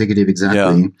marketing executive,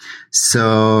 exactly. Yeah.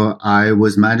 So I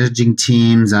was managing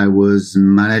teams. I was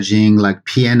managing like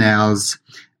P&Ls,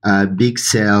 big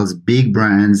sales, big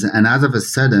brands. And all of a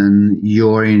sudden,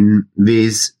 you're in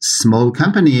this small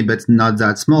company, but not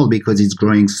that small because it's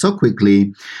growing so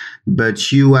quickly.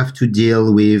 But you have to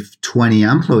deal with 20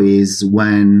 employees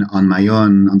when on my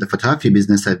own, on the photography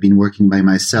business, I've been working by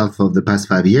myself for the past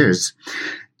 5 years.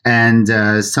 And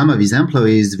some of these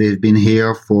employees, they've been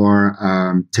here for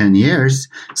 10 years.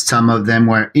 Some of them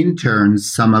were interns.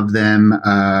 Some of them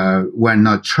were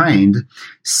not trained.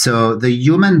 So the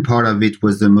human part of it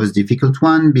was the most difficult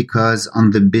one, because on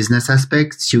the business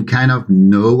aspects, you kind of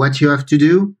know what you have to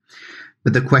do.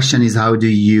 But the question is, how do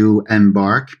you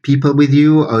embark people with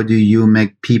you? Or do you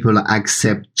make people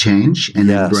accept change and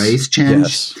embrace change?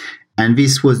 Yes. And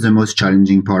this was the most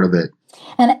challenging part of it.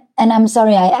 And I'm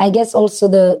sorry, I guess also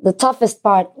the toughest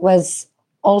part was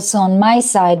also on my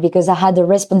side, because I had a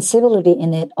responsibility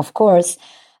in it, of course,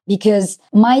 because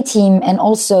my team and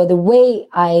also the way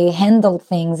I handled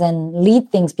things and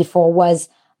lead things before was,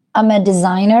 I'm a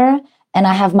designer and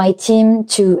I have my team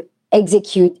to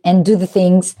execute and do the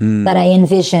things that I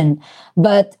envision.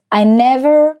 But I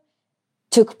never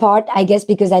took part, I guess,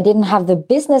 because I didn't have the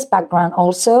business background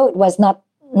also. It was not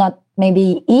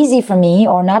maybe easy for me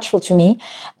or natural to me.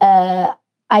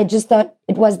 I just thought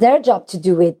it was their job to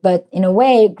do it. But in a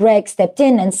way, Greg stepped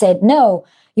in and said, no,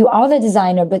 you are the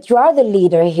designer, but you are the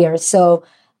leader here. So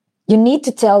you need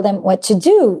to tell them what to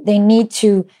do. They need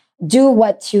to do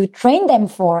what you train them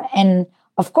for. And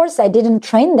of course, I didn't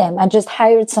train them. I just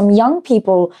hired some young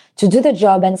people to do the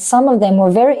job. And some of them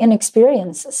were very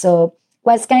inexperienced. So it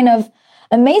was kind of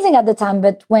amazing at the time.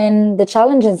 But when the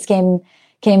challenges came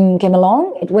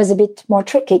along, it was a bit more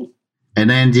tricky. And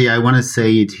Andy, I want to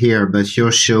say it here, but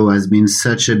your show has been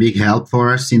such a big help for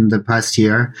us in the past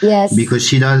year. Yes. Because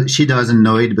she doesn't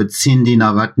know it, but Cindy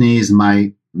Novotny is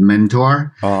my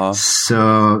mentor.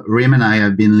 So Rime and I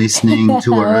have been listening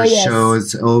to her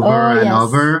shows over and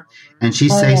over. And she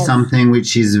says something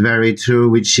which is very true,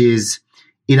 which is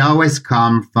it always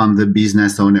comes from the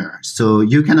business owner. So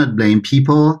you cannot blame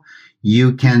people.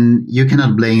 You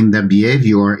cannot blame their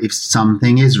behavior if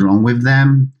something is wrong with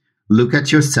them. Look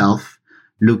at yourself.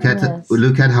 Look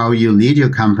at how you lead your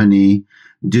company.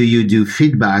 Do you do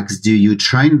feedbacks? Do you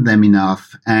train them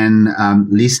enough? And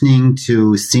listening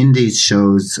to Cindy's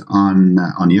shows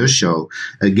on your show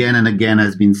again and again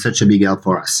has been such a big help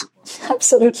for us.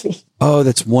 Absolutely. Oh,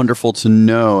 that's wonderful to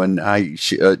know, and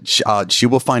she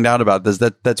will find out about this.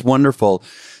 That's wonderful.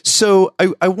 So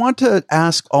I want to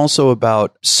ask also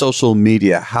about social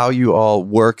media, how you all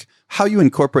work, how you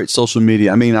incorporate social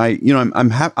media. I mean, I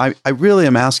really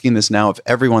am asking this now of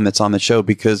everyone that's on the show,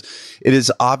 because it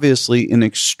is obviously an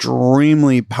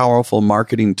extremely powerful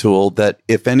marketing tool that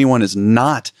if anyone is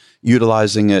not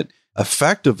utilizing it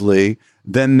effectively,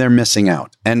 then they're missing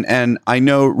out. And I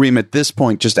know, Rime, at this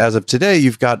point, just as of today,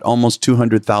 you've got almost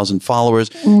 200,000 followers.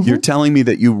 Mm-hmm. You're telling me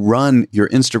that you run your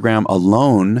Instagram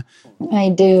alone. I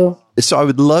do. So I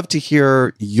would love to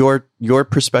hear your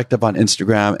perspective on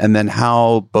Instagram, and then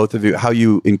how both of you, how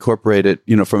you incorporate it,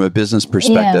 from a business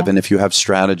perspective, and if you have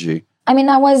strategy. I mean,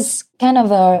 I was kind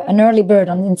of an early bird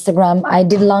on Instagram. I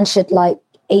did launch it like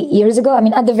 8 years ago. I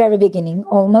mean, at the very beginning,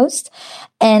 almost.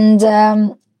 And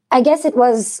I guess it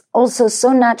was also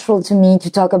so natural to me to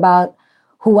talk about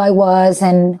who I was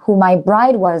and who my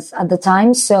bride was at the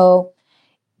time. So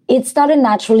it started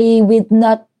naturally with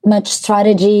not much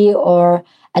strategy or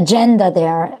agenda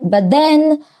there. But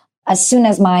then as soon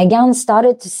as my gown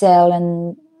started to sell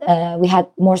and we had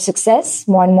more success,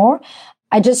 more and more,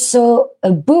 I just saw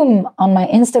a boom on my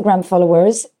Instagram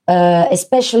followers,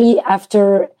 especially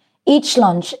after each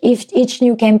launch, each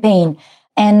new campaign.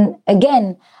 And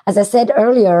again, as I said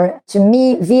earlier, to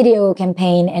me, video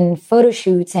campaign and photo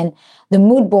shoots and the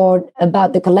mood board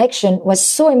about the collection was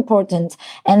so important.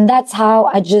 And that's how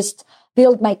I just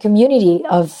built my community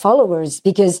of followers,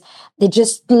 because they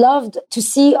just loved to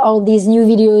see all these new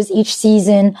videos each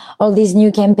season, all these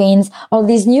new campaigns, all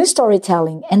these new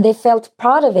storytelling, and they felt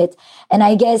proud of it. And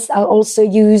I guess I also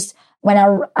used, when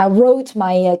I wrote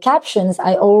my captions,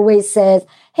 I always said,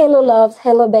 "Hello loves,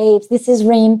 hello babes, this is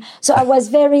Rime." So I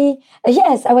was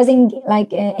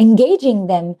engaging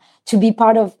them to be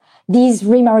part of these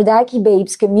Rime Arodaky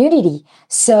babes community.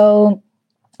 So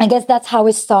I guess that's how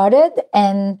it started.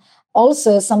 And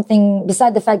also something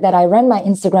beside the fact that I ran my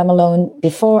Instagram alone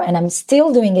before, and I'm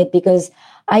still doing it because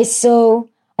I saw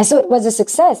it was a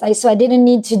success. I saw I didn't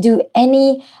need to do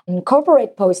any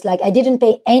corporate posts. Like I didn't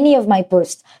pay any of my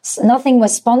posts. Nothing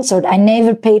was sponsored. I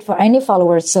never paid for any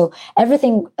followers. So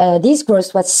everything, these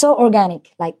growth was so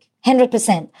organic, like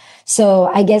 100%. So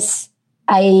I guess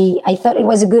I thought it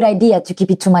was a good idea to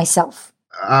keep it to myself.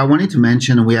 I wanted to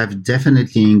mention we have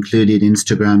definitely included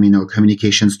Instagram in our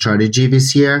communication strategy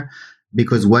this year,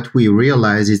 because what we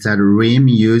realized is that Rime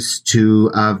used to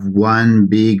have one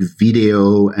big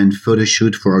video and photo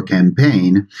shoot for a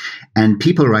campaign. And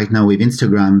people right now with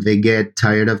Instagram, they get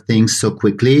tired of things so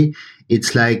quickly.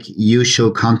 It's like you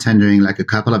show content during like a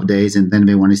couple of days and then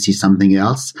they want to see something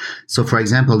else. So for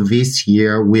example, this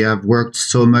year we have worked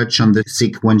so much on the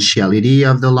sequentiality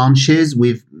of the launches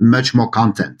with much more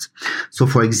content. So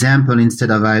for example,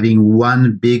 instead of having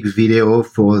one big video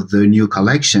for the new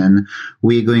collection,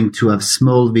 we're going to have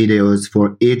small videos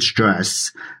for each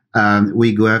dress.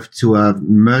 We go have to have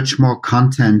much more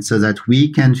content so that we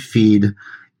can feed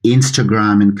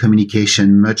Instagram and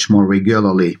communication much more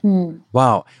regularly.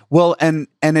 Wow. Well, and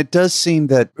it does seem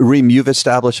that, Rime, you've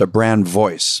established a brand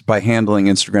voice by handling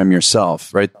Instagram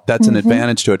yourself, right? That's an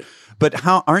advantage to it. But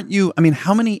how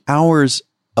many hours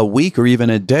a week or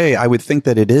even a day? I would think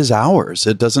that it is hours.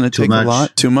 Doesn't it take a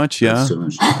lot? Too much, yeah? Too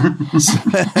much.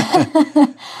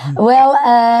 Well,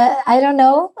 I don't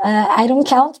know. I don't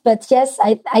count, but yes,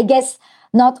 I guess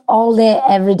not all day,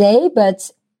 every day, but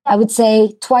I would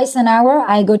say twice an hour,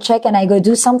 I go check and I go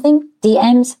do something,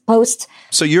 DMs, posts.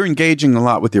 So you're engaging a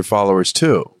lot with your followers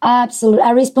too. Absolutely. I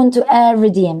respond to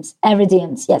every DMs.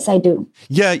 Yes, I do.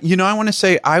 Yeah. I want to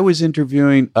say I was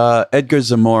interviewing Edgar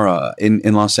Zamora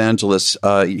in Los Angeles.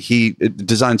 He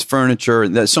designs furniture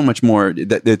and there's so much more.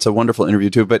 It's a wonderful interview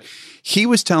too. But he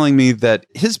was telling me that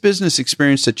his business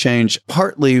experienced a change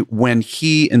partly when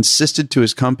he insisted to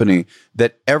his company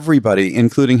that everybody,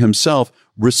 including himself,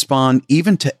 respond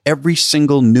even to every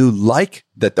single new like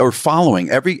that or following.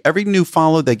 Every new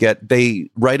follow they get,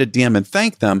 they write a DM and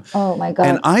thank them. Oh my God.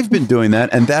 And I've been doing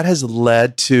that, and that has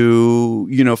led to,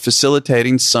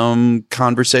 facilitating some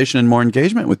conversation and more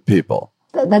engagement with people.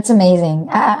 That's amazing.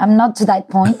 I'm not to that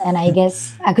point, and I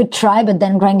guess I could try, but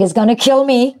then Greg is going to kill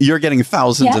me. You're getting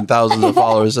thousands and thousands of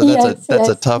followers, so that's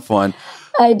a tough one.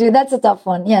 I do. That's a tough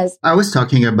one. Yes. I was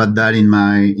talking about that in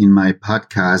my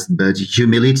podcast, but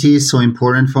humility is so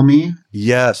important for me.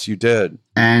 Yes, you did.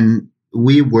 And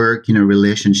we work in a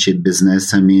relationship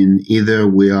business. I mean, either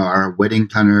we are wedding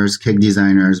planners, cake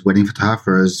designers, wedding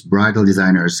photographers, bridal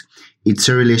designers. It's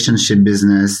a relationship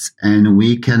business, and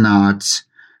we cannot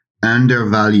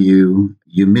undervalue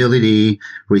humility,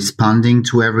 responding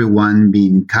to everyone,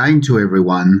 being kind to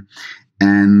everyone.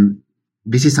 And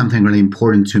this is something really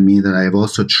important to me that I have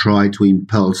also tried to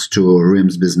impulse to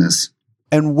Rime's business.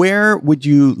 And where would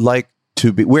you like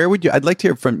to be? I'd like to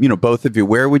hear from, both of you.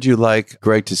 Where would you like,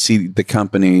 Greg, to see the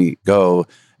company go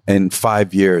in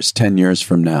 5 years, 10 years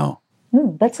from now?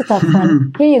 That's a tough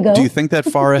one. Here you go. Do you think that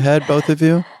far ahead, both of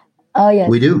you? Oh, yes.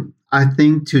 We do. I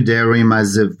think today Rime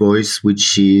has a voice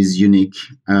which is unique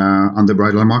on the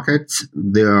bridal market.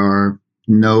 There are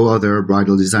no other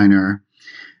bridal designer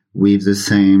with the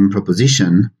same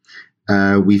proposition,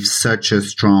 with such a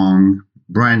strong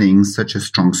branding, such a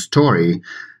strong story,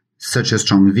 such a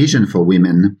strong vision for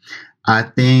women. I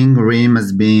think Rime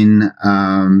has been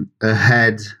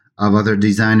ahead of other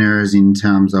designers in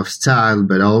terms of style,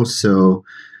 but also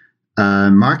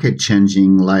market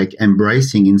changing, like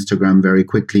embracing Instagram very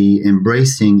quickly,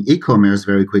 embracing e-commerce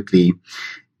very quickly.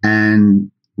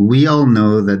 And we all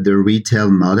know that the retail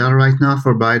model right now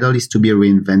for bridal is to be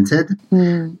reinvented.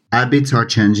 Habits are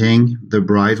changing. The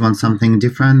brides want something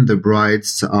different. The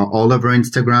brides are all over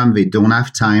Instagram. They don't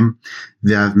have time.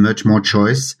 They have much more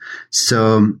choice.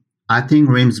 So I think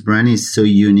Rime's brand is so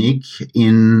unique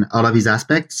in all of these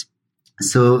aspects.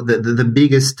 So the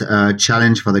biggest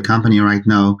challenge for the company right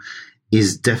now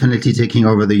is definitely taking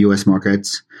over the US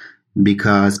markets,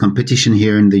 because competition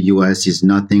here in the US is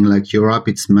nothing like Europe.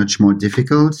 It's much more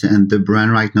difficult. And the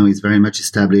brand right now is very much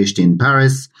established in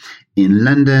Paris, in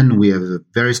London. We have a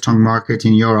very strong market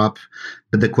in Europe.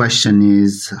 But the question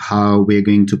is how we're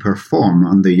going to perform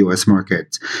on the US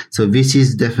market. So this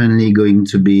is definitely going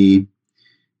to be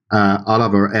all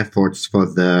of our efforts for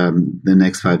the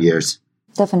next 5 years.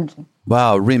 Definitely.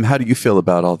 Wow. Rime, how do you feel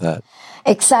about all that?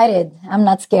 Excited. I'm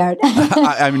not scared.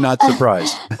 I'm not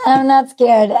surprised. I'm not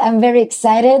scared. I'm very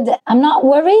excited. I'm not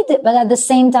worried, but at the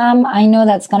same time, I know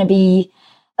that's going to be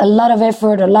a lot of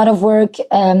effort, a lot of work.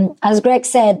 As Greg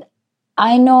said,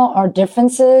 I know our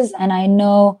differences and I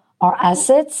know our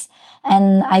assets.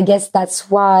 And I guess that's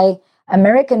why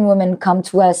American women come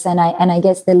to us, and I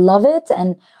guess they love it.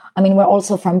 And I mean, we're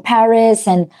also from Paris,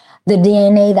 and the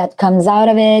DNA that comes out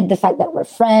of it, the fact that we're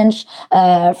French,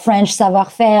 French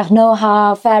savoir-faire,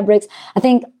 know-how, fabrics. I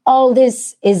think all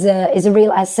this is a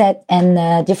real asset and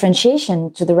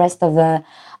differentiation to the rest of the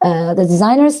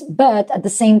designers. But at the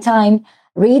same time,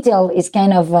 retail is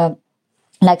kind of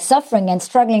like suffering and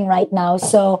struggling right now.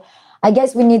 So I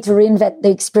guess we need to reinvent the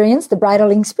experience, the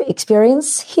bridal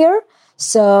experience here.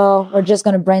 So we're just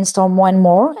going to brainstorm one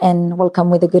more and we'll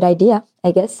come with a good idea,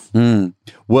 I guess.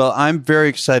 Well, I'm very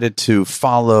excited to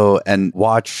follow and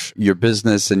watch your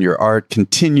business and your art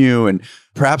continue. And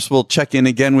perhaps we'll check in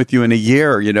again with you in a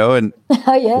year, and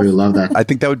Oh, yes. We love that. I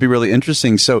think that would be really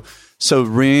interesting. So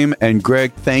Rime and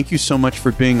Greg, thank you so much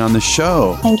for being on the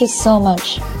show. Thank you so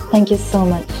much. Thank you so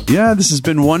much. Yeah, this has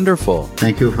been wonderful.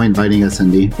 Thank you for inviting us,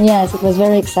 Andy. Yes, it was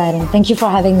very exciting. Thank you for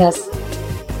having us.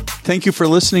 Thank you for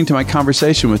listening to my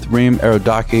conversation with Rime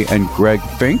Arodaky and Greg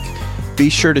Finck. Be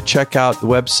sure to check out the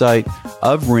website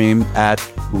of Rime at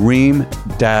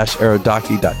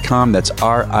rime-arodaky.com. That's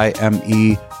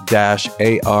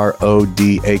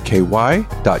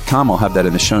RIME-ARODAKY.com. I'll have that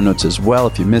in the show notes as well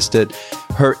if you missed it.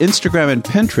 Her Instagram and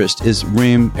Pinterest is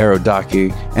Rime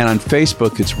Arodaky, and on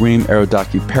Facebook it's Rime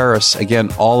Arodaky Paris.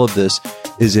 Again, all of this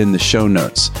is in the show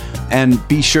notes. And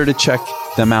be sure to check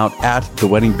them out at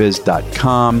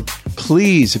theweddingbiz.com.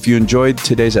 Please, if you enjoyed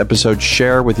today's episode,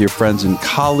 share with your friends and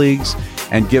colleagues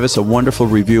and give us a wonderful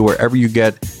review wherever you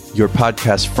get your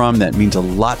podcast from. That means a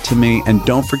lot to me. And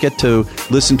don't forget to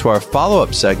listen to our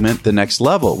follow-up segment, The Next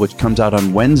Level, which comes out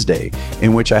on Wednesday,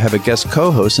 in which I have a guest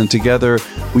co-host, and together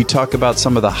we talk about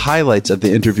some of the highlights of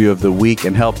the interview of the week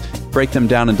and help break them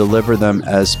down and deliver them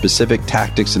as specific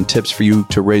tactics and tips for you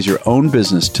to raise your own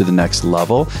business to the next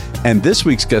level. And this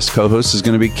week's guest co-host is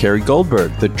going to be Carrie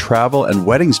Goldberg, the travel and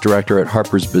weddings director at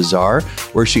Harper's Bazaar,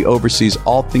 where she oversees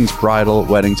all things bridal,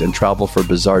 weddings, and travel for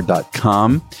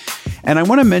Bazaar.com. And I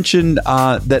want to mention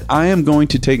that I am going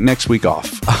to take next week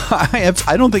off.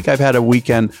 I don't think I've had a week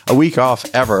off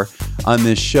ever on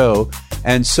this show.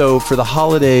 And so for the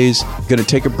holidays, I'm going to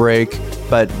take a break,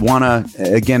 but want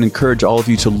to, again, encourage all of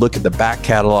you to look at the back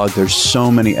catalog. There's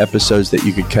so many episodes that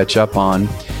you could catch up on.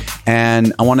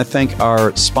 And I want to thank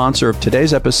our sponsor of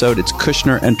today's episode. It's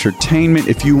Kushner Entertainment.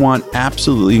 If you want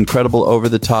absolutely incredible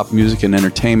over-the-top music and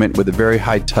entertainment with a very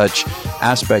high-touch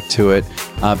aspect to it,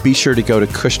 be sure to go to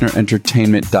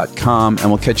KushnerEntertainment.com, and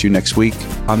we'll catch you next week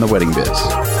on The Wedding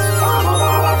Biz.